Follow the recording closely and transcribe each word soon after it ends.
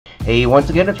Hey, once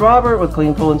again, it's Robert with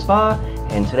Clean Pool and Spa,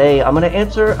 and today I'm going to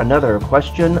answer another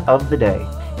question of the day.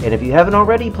 And if you haven't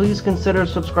already, please consider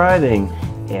subscribing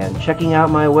and checking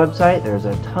out my website. There's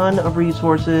a ton of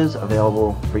resources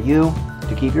available for you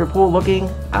to keep your pool looking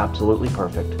absolutely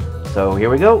perfect. So here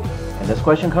we go. And this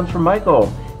question comes from Michael.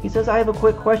 He says, I have a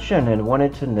quick question and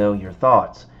wanted to know your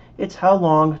thoughts. It's how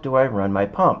long do I run my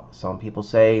pump? Some people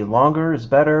say longer is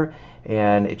better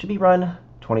and it should be run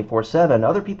 24/7.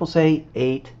 Other people say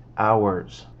 8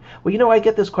 hours. Well, I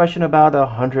get this question about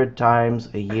 100 times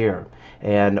a year.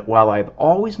 And while I've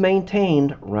always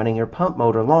maintained running your pump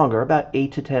motor longer, about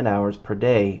 8 to 10 hours per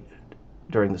day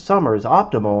during the summer is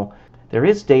optimal, there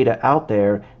is data out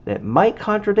there that might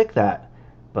contradict that.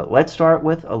 But let's start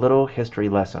with a little history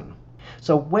lesson.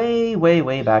 So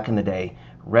way back in the day,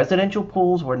 residential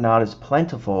pools were not as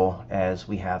plentiful as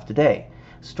we have today.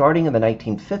 Starting in the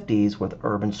 1950s with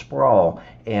urban sprawl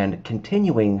and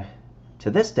continuing to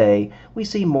this day, we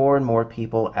see more and more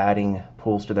people adding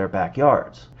pools to their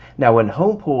backyards. Now, when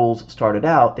home pools started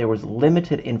out, there was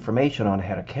limited information on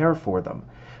how to care for them.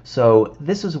 So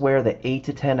this is where the 8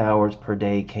 to 10 hours per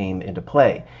day came into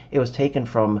play. It was taken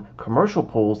from commercial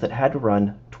pools that had to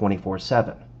run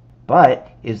 24/7. But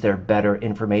is there better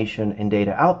information and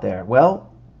data out there?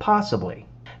 Well, possibly.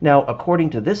 Now,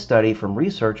 according to this study from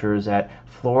researchers at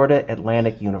Florida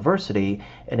Atlantic University,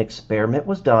 an experiment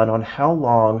was done on how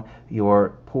long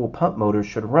your pool pump motor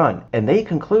should run. And they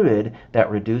concluded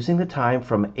that reducing the time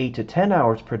from 8 to 10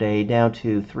 hours per day down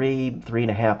to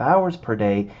 3.5 hours per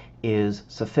day is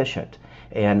sufficient.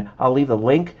 And I'll leave a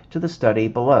link to the study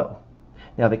below.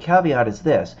 Now, the caveat is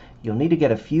this. You'll need to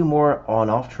get a few more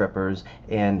on-off trippers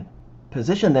and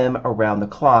position them around the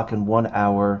clock in 1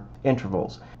 hour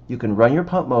intervals. You can run your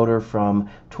pump motor from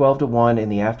 12 to 1 in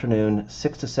the afternoon,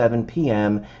 6 to 7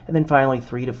 p.m., and then finally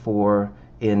 3 to 4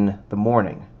 in the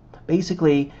morning.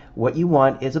 Basically, what you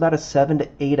want is about a 7 to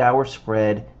 8 hour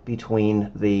spread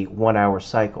between the 1 hour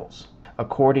cycles.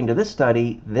 According to this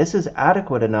study, this is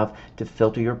adequate enough to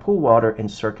filter your pool water and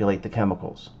circulate the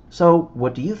chemicals. So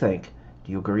what do you think?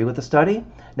 Do you agree with the study?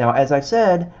 Now, as I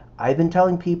said, I've been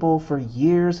telling people for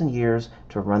years and years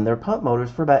to run their pump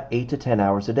motors for about 8 to 10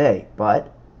 hours a day.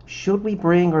 But should we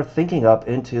bring our thinking up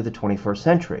into the 21st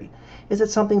century? Is it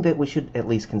something that we should at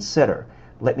least consider?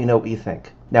 Let me know what you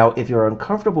think. Now, if you're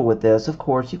uncomfortable with this, of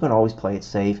course, you can always play it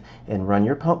safe and run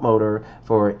your pump motor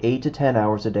for 8 to 10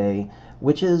 hours a day,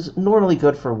 which is normally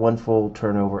good for 1 full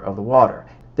turnover of the water.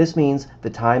 This means the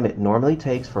time it normally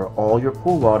takes for all your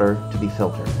pool water to be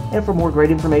filtered. And for more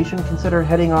great information, consider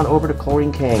heading on over to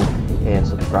Chlorine King and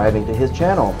subscribing to his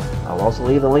channel. I'll also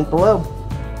leave the link below.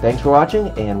 Thanks for watching,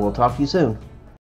 and we'll talk to you soon.